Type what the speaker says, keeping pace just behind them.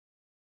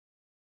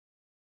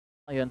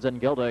Lions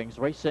and Geldings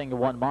racing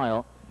 1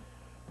 mile.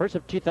 Purse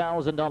of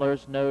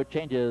 $2,000, no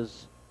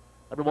changes.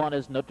 Number 1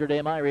 is Notre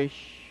Dame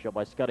Irish, shown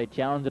by Scotty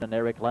Townsend and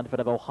Eric Ledford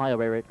of Ohio.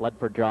 Eric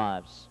Ledford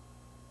drives.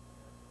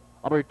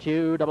 Number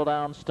 2, Double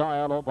Down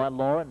Style, owned by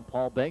Lauren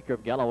Paul Baker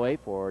of Galloway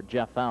for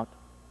Jeff Out.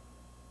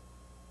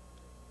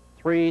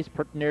 3 is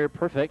Near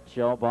Perfect,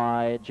 shown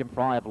by Jim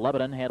Fry of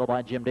Lebanon, handled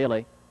by Jim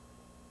Daly.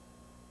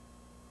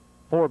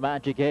 4,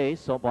 Magic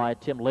Ace, sold by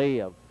Tim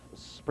Lee of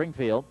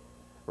Springfield,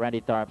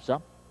 Randy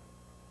Tharpsa.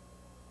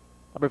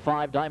 Number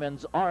 5,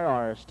 Diamonds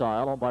RR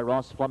Style, owned by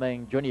Ross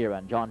Fleming Jr.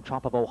 and John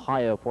Chop of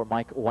Ohio for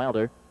Mike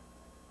Wilder.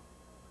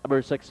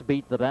 Number 6,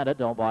 Beat the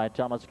Bandit, owned by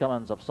Thomas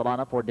Cummins of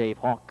Solana for Dave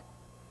Hawk.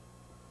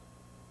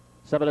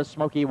 7 is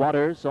Smoky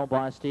Waters, owned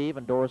by Steve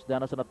and Doris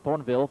Dennison of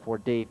Thornville for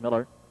Dave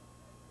Miller.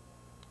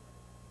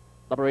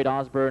 Number 8,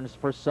 Osborne's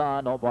First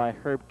Son, owned by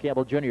Herb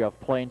Campbell Jr. of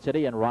Plain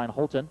City and Ryan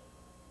Holton.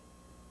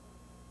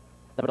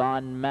 Number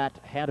 9, Matt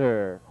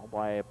Hatter, owned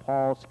by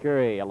Paul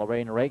Scurry,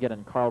 Lorraine Reagan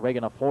and Carl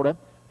Reagan of Florida.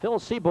 Phil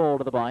Siebold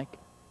to the bike.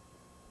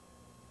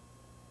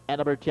 And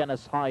number 10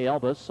 is High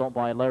Elvis, owned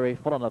by Larry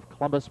Fullen of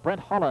Columbus. Brent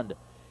Holland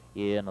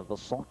in the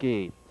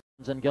sulky.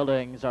 And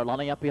Geldings are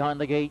lining up behind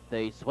the gate.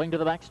 They swing to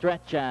the back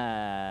stretch,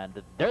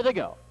 and there they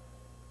go.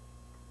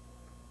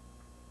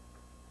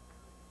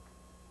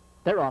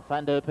 They're off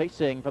and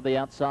pacing from the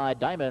outside.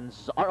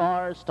 Diamonds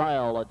RR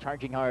Style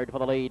charging hard for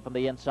the lead from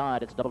the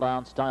inside. It's Double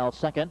Down Style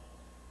second.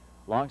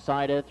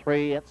 Alongside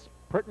 3, it's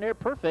Near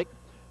Perfect.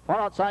 Far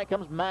outside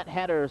comes Matt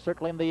Hatter,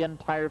 circling the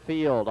entire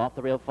field. Off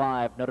the rail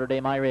 5, Notre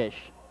Dame Irish.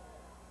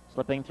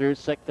 Slipping through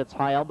 6th, it's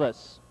High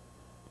Elvis.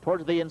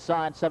 Towards the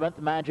inside, 7th,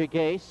 Magic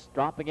Ace.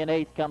 Dropping in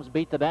 8th comes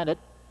Beat the Bandit.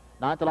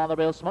 9th along the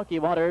rail, Smoky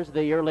Waters.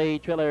 The early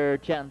trailer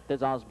 10th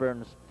is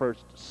Osborne's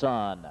First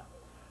Son.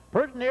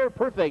 Near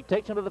Perfect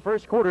takes him to the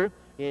first quarter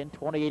in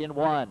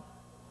 28-1.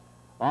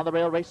 On the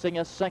rail, racing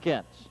a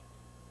second.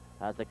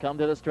 As they come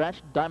to the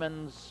stretch,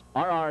 Diamonds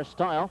RR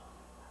Style.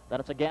 Then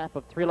it's a gap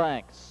of 3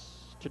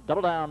 lengths to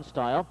Double Down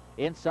Style.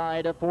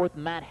 Inside 4th,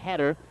 Matt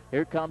Hatter.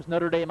 Here comes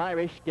Notre Dame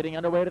Irish getting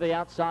underway to the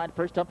outside.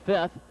 First up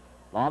 5th.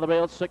 On the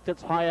rail 6th,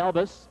 it's High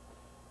Elvis.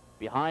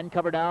 Behind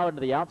cover now, into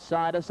the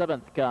outside of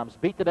 7th comes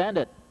Beat the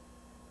Bandit.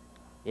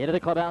 Into the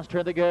clubhouse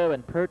turn they go,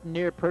 and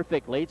Near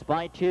Perfect leads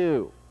by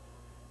 2.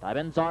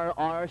 Diamonds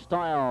RR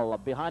Style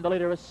behind the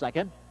leader is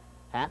second.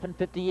 Half and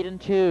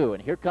 58-2,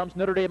 and here comes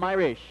Notre Dame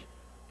Irish.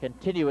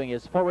 Continuing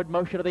his forward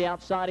motion to the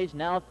outside, he's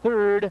now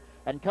third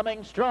and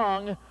coming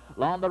strong.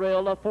 Along the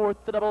rail, 4th,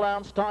 the Double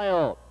Down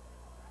Style.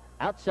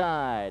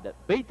 Outside,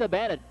 Beat the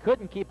Bandit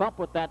couldn't keep up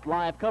with that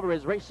live cover,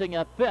 is racing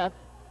 5th.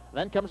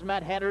 Then comes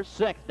Matt Hatter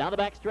 6th, down the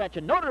back stretch,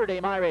 and Notre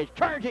Dame Irish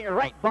charging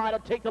right by to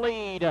take the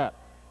lead.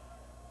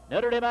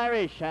 Notre Dame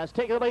Irish has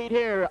taken the lead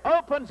here,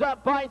 opens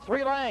up by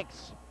 3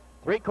 lengths.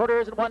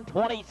 3/4 at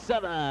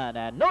 127,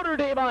 and Notre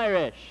Dame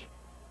Irish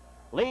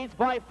leads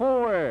by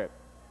 4.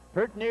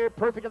 Near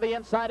Perfect to the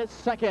inside is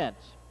second.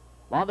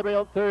 Along the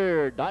rail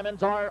 3rd,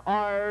 Diamonds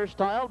RR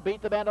Style.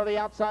 Beat the Bandit on the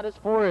outside is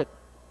 4th.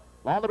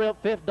 Along the rail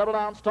 5th, Double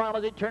Down Style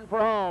as he turned for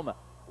home.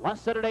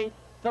 Less than an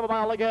 1/8 of a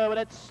mile to go, and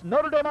it's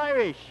Notre Dame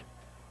Irish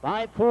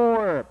by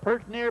 4.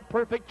 Near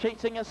Perfect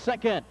chasing a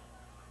second.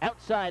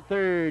 Outside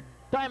 3rd,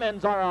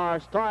 Diamonds RR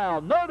Style.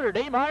 Notre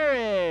Dame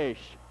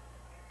Irish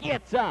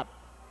gets up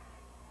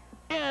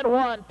in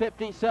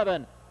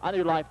 1:57, a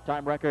new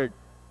lifetime record.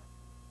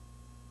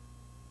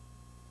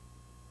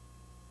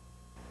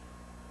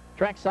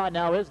 Trackside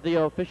now is the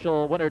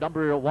official winner,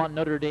 number 1,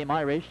 Notre Dame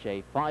Irish,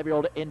 a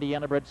 5-year-old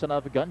Indiana-bred son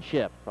of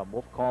Gunship from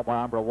Wolf Call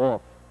by Umbra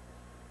Wolf.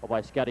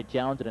 By Scotty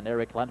Townsend and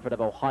Eric Ledford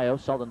of Ohio.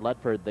 Selden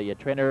Ledford, the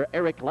trainer,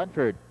 Eric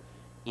Ledford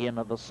in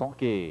the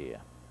sulky.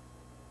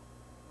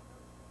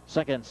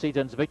 Second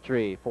season's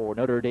victory for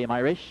Notre Dame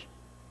Irish,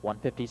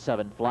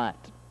 1:57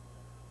 flat.